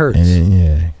 That hurts. And then,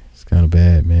 yeah, it's kind of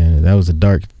bad, man. That was a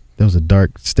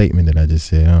dark statement that I just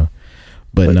said, huh?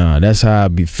 But nah, that's how I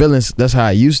be feeling. That's how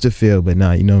I used to feel. But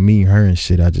nah, you know, me and her and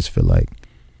shit, I just feel like,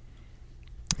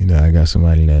 you know, I got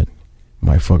somebody that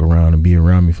might fuck around and be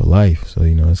around me for life. So,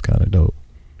 you know, it's kind of dope.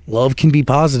 Love can be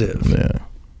positive. Yeah.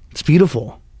 It's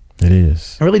beautiful. It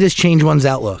is. It really does change one's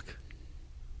outlook.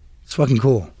 It's fucking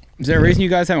cool. Is there a reason you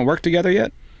guys haven't worked together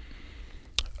yet?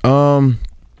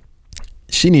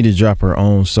 She need to drop her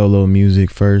own solo music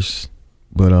first.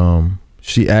 But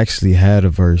she actually had a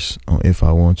verse on If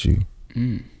I Want You.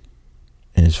 And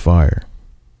it's fire,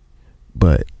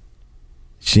 but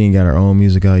she ain't got her own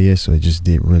music out yet, so it just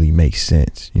didn't really make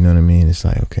sense. You know what I mean? It's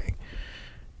like, okay,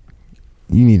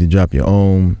 you need to drop your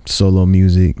own solo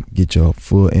music, get your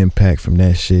full impact from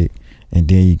that shit, and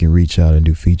then you can reach out and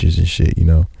do features and shit, you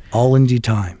know? All in due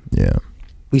time. Yeah.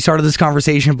 We started this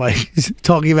conversation by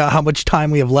talking about how much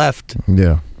time we have left.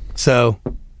 Yeah. So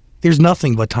there's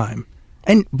nothing but time.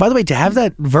 And by the way, to have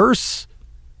that verse,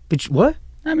 what?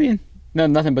 I mean, no,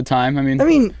 nothing but time. I mean,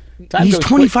 time he's goes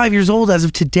 25 quick. years old as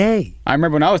of today. I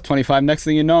remember when I was 25. Next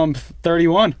thing you know, I'm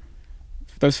 31.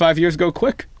 Those 5 years go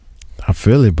quick. I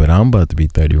feel it, but I'm about to be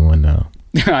 31 now.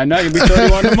 I know, you'll be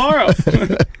 31 tomorrow.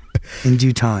 In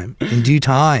due time. In due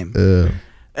time.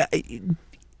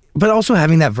 But also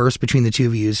having that verse between the two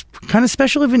of you is kind of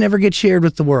special if it never gets shared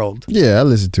with the world. Yeah, I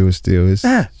listen to it still.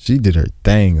 She did her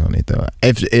thing on it, though.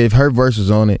 If her verse was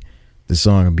on it, the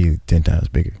song would be 10 times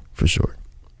bigger, for sure.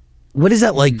 What is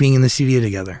that like being in the studio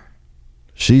together?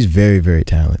 She's very, very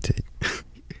talented.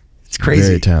 It's crazy.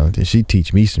 Very talented. She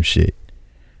teach me some shit.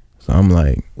 So I'm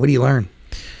like, what do you learn?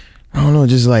 I don't know,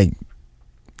 just like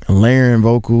layering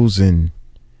vocals and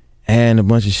adding a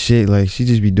bunch of shit. Like, she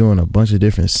just be doing a bunch of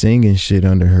different singing shit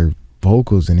under her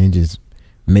vocals and then just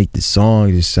make the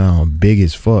song just sound big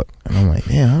as fuck. And I'm like,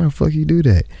 man, how the fuck you do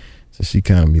that? So she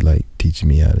kind of be like teaching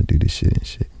me how to do this shit and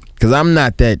shit. Cause I'm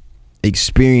not that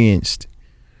experienced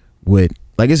with,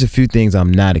 like, it's a few things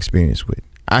I'm not experienced with.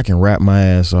 I can rap my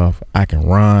ass off. I can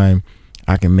rhyme.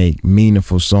 I can make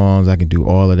meaningful songs. I can do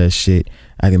all of that shit.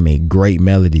 I can make great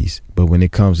melodies. But when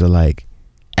it comes to like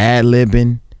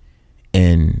ad-libbing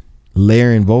and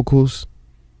layering vocals,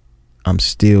 I'm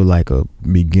still like a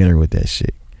beginner with that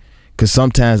shit. Cause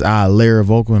sometimes I layer a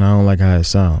vocal and I don't like how it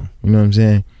sound. You know what I'm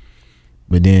saying?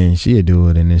 But then she'll do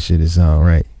it and this shit is sound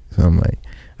right. So I'm like,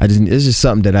 it's just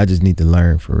something that I just need to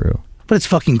learn for real. But it's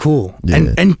fucking cool.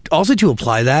 Yeah. And also to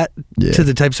apply that to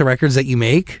the types of records that you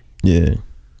make. Yeah.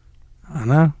 I don't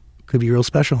know. Could be real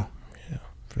special. Yeah,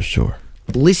 for sure.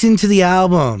 Listen to the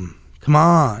album. Come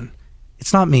on.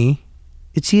 It's not me.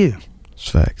 It's you. It's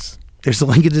facts. There's a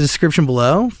link in the description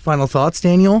below. Final thoughts,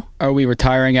 Daniel? Are we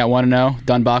retiring at 1-0?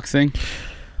 Done boxing?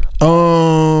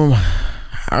 I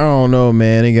don't know,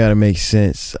 man. It gotta make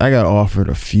sense. I got offered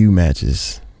a few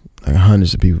matches. Like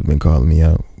hundreds of people have been calling me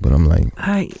out, but I'm like,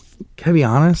 can I be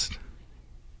honest?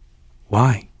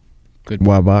 Why? Good.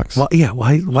 Why box?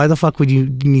 Why the fuck would you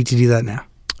need to do that now?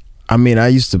 I mean,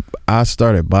 I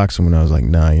started boxing when I was like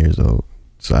 9 years old.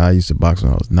 So I used to box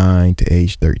when I was 9 to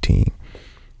age 13.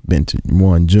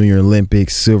 Won Junior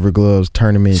Olympics, Silver Gloves,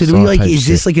 tournaments. So do we is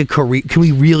this like a career? Can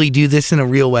we really do this in a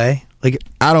real way? Like,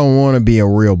 I don't want to be a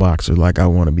real boxer. Like, I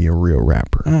want to be a real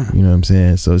rapper. You know what I'm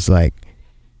saying? So it's like,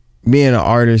 being an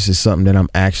artist is something that I'm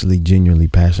actually genuinely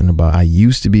passionate about. I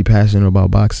used to be passionate about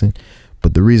boxing,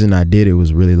 but the reason I did it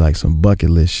was really like some bucket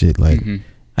list shit. Like,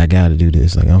 I got to do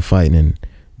this. Like, I'm fighting in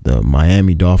the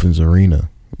Miami Dolphins arena,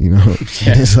 you know?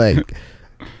 And it's like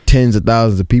tens of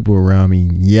thousands of people around me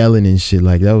yelling and shit.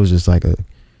 Like, that was just like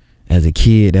as a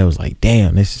kid, that was like,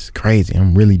 damn, this is crazy.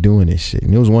 I'm really doing this shit.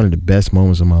 And it was one of the best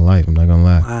moments of my life. I'm not gonna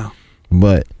lie. Wow.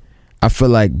 But I feel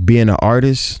like being an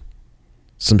artist,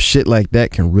 some shit like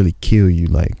that can really kill you,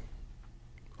 like,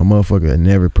 a motherfucker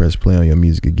never press play on your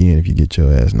music again if you get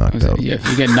your ass knocked out. Yeah, if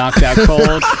you get knocked out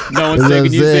cold, no one's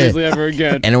taking you seriously ever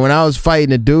again. And when I was fighting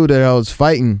the dude that I was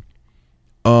fighting,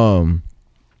 I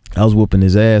was whooping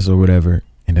his ass or whatever,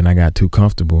 and then I got too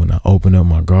comfortable and I opened up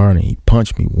my guard and he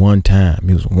punched me one time.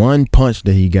 It was one punch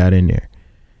that he got in there,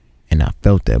 and I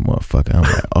felt that motherfucker. I'm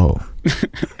like, oh.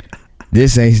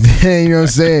 This ain't, you know what I'm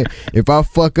saying? If I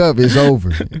fuck up, it's over.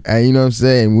 You know what I'm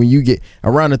saying? When you get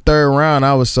around the third round,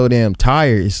 I was so damn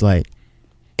tired. It's like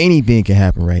anything can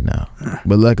happen right now.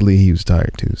 But luckily, he was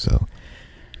tired too. So,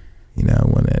 you know, I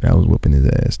won that. I was whooping his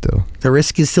ass though. The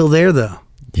risk is still there though.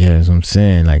 Yeah, that's what I'm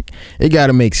saying. Like, it got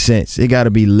to make sense. It got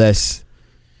to be less.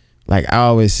 Like I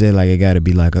always say, like it got to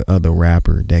be like a other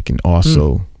rapper that can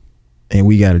also, and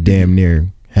we got to damn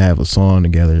near have a song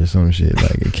together or some shit.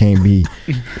 Like it can't be,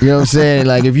 you know what I'm saying?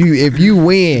 Like if you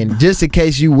win, just in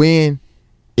case you win,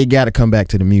 it got to come back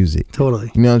to the music.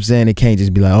 Totally. You know what I'm saying? It can't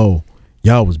just be like, oh,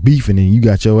 y'all was beefing and you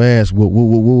got your ass whoop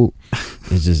whoop whoop whoop.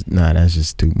 It's just that's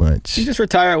just too much. You just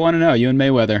retire at 1-0. You and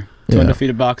Mayweather, two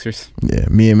undefeated boxers. Yeah,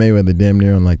 me and Mayweather damn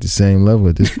near on like the same level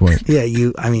at this point.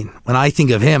 Yeah, I mean, when I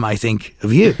think of him, I think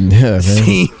of you. Yeah, man.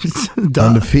 Seems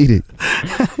Undefeated.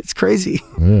 It's crazy.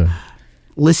 Yeah.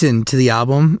 Listen to the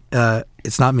album.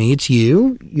 It's not me, it's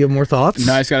you. You have more thoughts?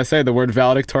 No, I just gotta say the word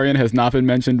valedictorian has not been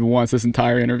mentioned once this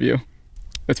entire interview.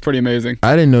 That's pretty amazing.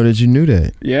 I didn't know that you knew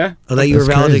that. Yeah? Oh, that you were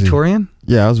That's crazy. valedictorian?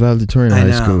 Yeah, I was valedictorian in I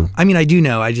know. high school. I mean, I do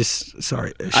know. I just,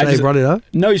 sorry. Should I brought it up?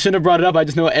 No, you shouldn't have brought it up. I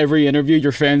just know every interview,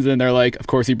 your fans, and they're like, of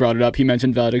course he brought it up. He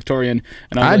mentioned valedictorian.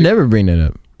 And I like, never bring that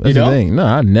up. That's You the don't? thing. No,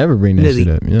 I never bring that No, shit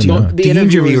up. the the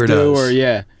interviewer interviewers do, does. or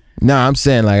yeah. No, I'm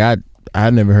saying like I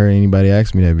never heard anybody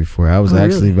ask me that before. I was Oh,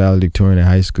 actually really? valedictorian in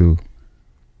high school.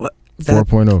 What?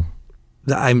 4.0.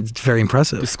 I'm very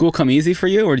impressive. Did school come easy for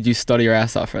you, or did you study your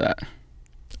ass off for that?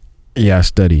 Yeah, I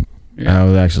studied. Yeah. I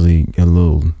was actually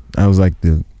I was like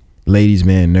the ladies'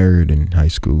 man nerd in high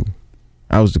school.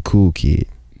 I was the cool kid.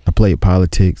 I played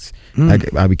politics.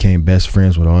 I became best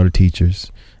friends with all the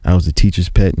teachers. I was the teacher's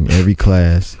pet in every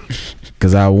class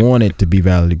because I wanted to be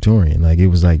valedictorian. Like it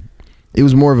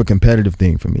was more of a competitive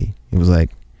thing for me. It was like,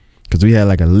 because we had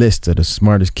like a list of the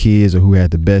smartest kids or who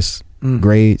had the best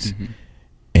grades. Mm-hmm.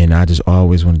 And I just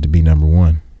always wanted to be number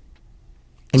one.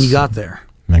 And you got there.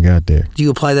 And I got there. Do you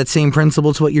apply that same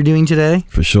principle to what you're doing today?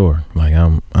 For sure. Like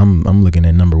I'm looking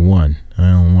at number one. I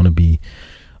don't want to be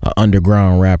an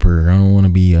underground rapper. I don't want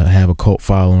to be have a cult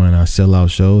following. I sell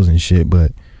out shows and shit.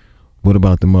 But what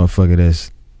about the motherfucker that's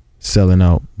selling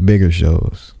out bigger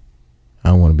shows?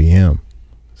 I want to be him.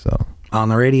 So On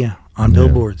the radio, on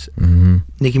billboards. Mm-hmm.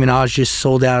 Nicki Minaj just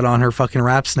sold out on her fucking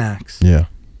rap snacks. Yeah.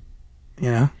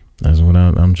 You know? That's what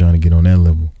I'm trying to get on that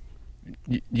level.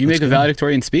 You make a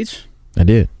valedictorian speech? I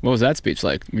did. What was that speech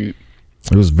like? It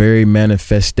was very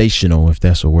manifestational, if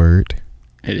that's a word.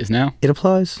 It is now. It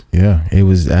applies. Yeah, it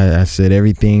was. I said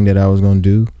everything that I was gonna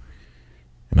do,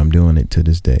 and I'm doing it to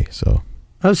this day. So,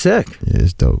 Oh, sick. yeah,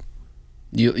 it's dope.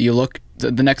 You look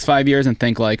the next 5 years and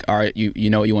think like, all right, you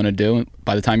know what you want to do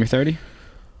by the time you're 30?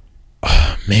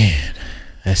 Oh, man,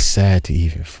 that's sad to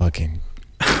even fucking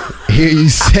hear you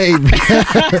say.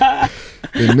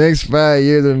 The next 5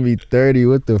 years I'm gonna be 30.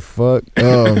 What the fuck?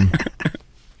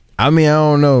 I mean, I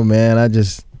don't know, man. I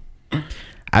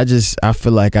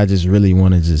feel like I just really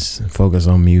want to just focus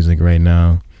on music right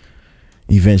now.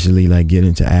 Eventually, like get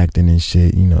into acting and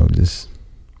shit. You know, just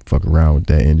fuck around with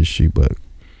that industry. But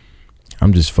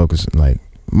I'm just focusing. Like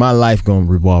my life gonna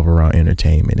revolve around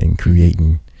entertainment and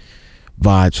creating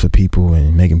vibes for people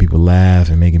and making people laugh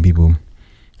and making people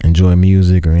enjoy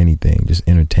music or anything. Just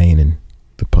entertaining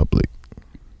the public.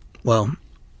 Well,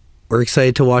 we're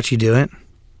excited to watch you do it.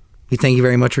 We thank you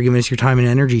very much for giving us your time and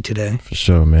energy today. For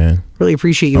sure, man. Really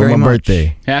appreciate you On very my much.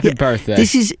 birthday. Happy birthday.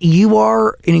 You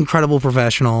are an incredible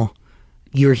professional.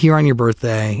 You're here on your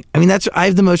birthday. I mean, I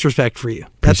have the most respect for you.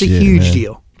 That's Appreciate a it, huge man.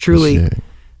 deal. Truly. Appreciate it.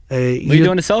 what are you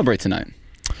doing to celebrate tonight?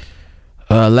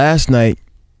 Last night,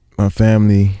 my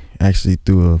family actually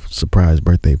threw a surprise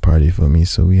birthday party for me.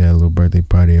 So we had a little birthday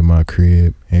party at my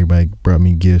crib. Everybody brought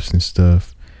me gifts and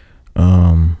stuff.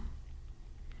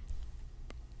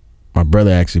 My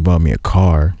brother actually bought me a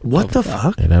car. What the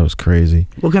fuck? Yeah, that was crazy.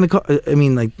 What kind of car? I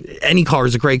mean, like, any car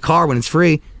is a great car when it's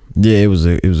free. Yeah, it was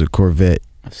a Corvette.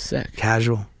 That's sick.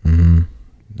 Casual.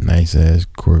 Nice ass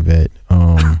Corvette.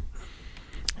 And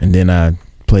then I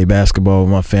play basketball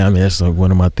with my family. That's like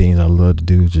one of my things I love to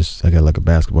do. I got like a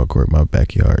basketball court in my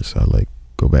backyard, so I like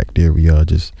go back there. We all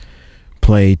just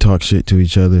play, talk shit to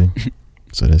each other.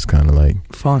 So that's kind of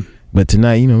like Fun. But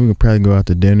tonight, we could probably go out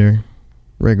to dinner,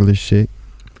 regular shit.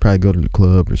 Probably go to the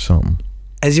club or something.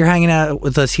 As you're hanging out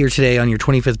with us here today on your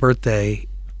 25th birthday,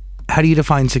 how do you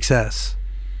define success?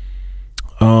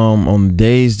 On the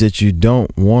days that you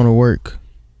don't want to work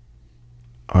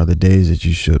are the days that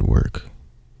you should work.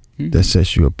 That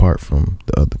sets you apart from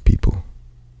the other people.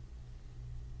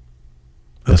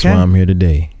 That's why I'm here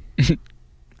today.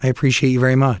 I appreciate you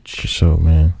very much. For sure,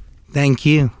 man. Thank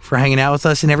you for hanging out with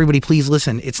us. And everybody, please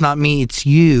listen. It's not me, it's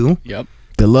you. Yep.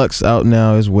 Deluxe out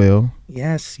now as well.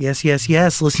 Yes.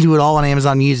 Listen to it all on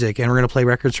Amazon Music. And we're going to play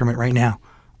records from it right now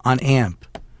on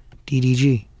AMP.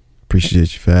 DDG.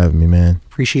 Appreciate you for having me, man.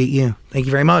 Appreciate you. Thank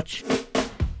you very much.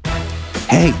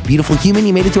 Hey, beautiful human,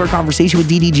 you made it to our conversation with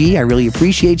DDG. I really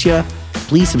appreciate you.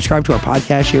 Please subscribe to our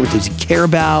podcast, share with those you care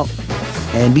about,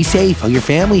 and be safe. Hug your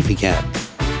family if you can.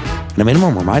 At a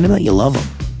minimum, remind them that you love them.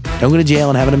 Don't go to jail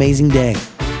and have an amazing day.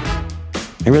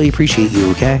 I really appreciate you,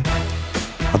 okay?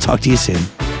 I'll talk to you soon.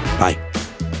 Bye.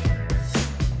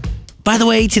 By the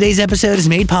way, today's episode is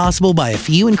made possible by a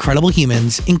few incredible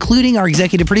humans, including our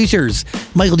executive producers,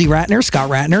 Michael D. Ratner, Scott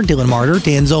Ratner, Dylan Martyr,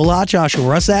 Dan Zola, Joshua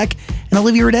Rusak, and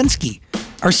Olivia Rudensky.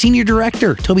 Our senior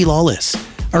director, Toby Lawless.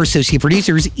 Our associate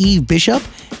producers, Eve Bishop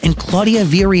and Claudia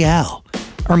Villarreal.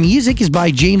 Our music is by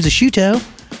James Asciutto.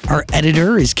 Our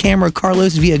editor is Camera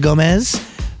Carlos Villagomez.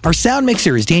 Our sound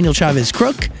mixer is Daniel Chavez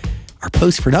Crook. Our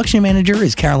post-production manager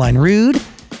is Caroline Rude.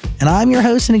 And I'm your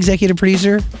host and executive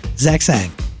producer, Zach Sang.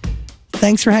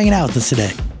 Thanks for hanging out with us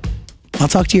today. I'll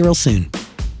talk to you real soon.